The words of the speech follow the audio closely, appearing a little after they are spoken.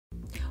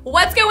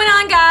What's going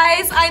on,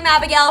 guys? I'm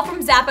Abigail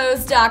from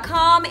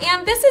Zappos.com,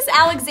 and this is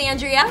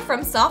Alexandria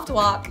from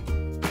Softwalk.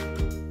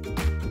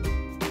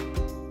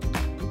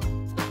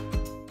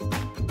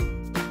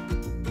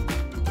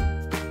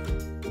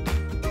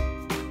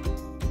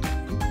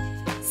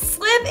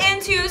 Slip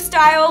into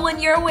style when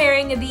you're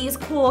wearing these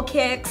cool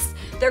kicks.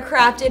 They're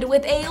crafted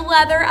with a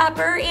leather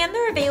upper, and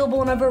they're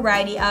available in a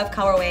variety of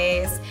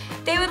colorways.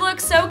 They would look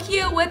so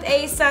cute with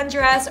a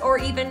sundress or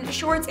even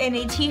shorts and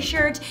a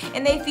t-shirt,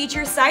 and they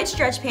feature side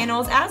stretch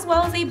panels as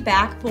well as a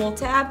back pull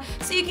tab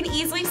so you can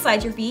easily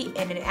slide your feet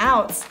in and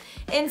out.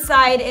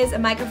 Inside is a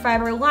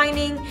microfiber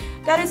lining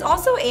that is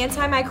also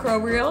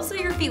antimicrobial, so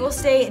your feet will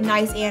stay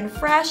nice and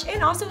fresh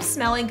and also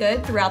smelling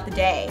good throughout the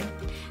day.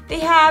 They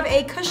have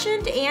a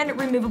cushioned and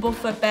removable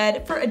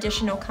footbed for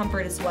additional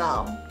comfort as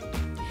well.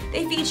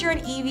 They feature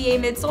an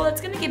EVA midsole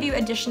that's going to give you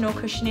additional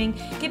cushioning,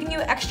 giving you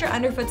extra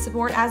underfoot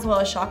support as well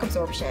as shock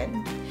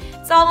absorption.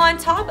 It's all on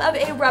top of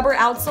a rubber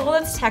outsole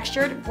that's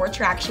textured for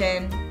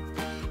traction.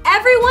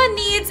 Everyone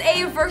needs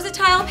a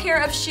versatile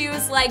pair of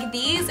shoes like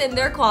these in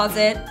their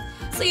closet,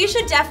 so you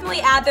should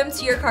definitely add them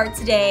to your cart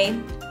today.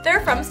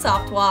 They're from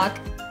Softwalk.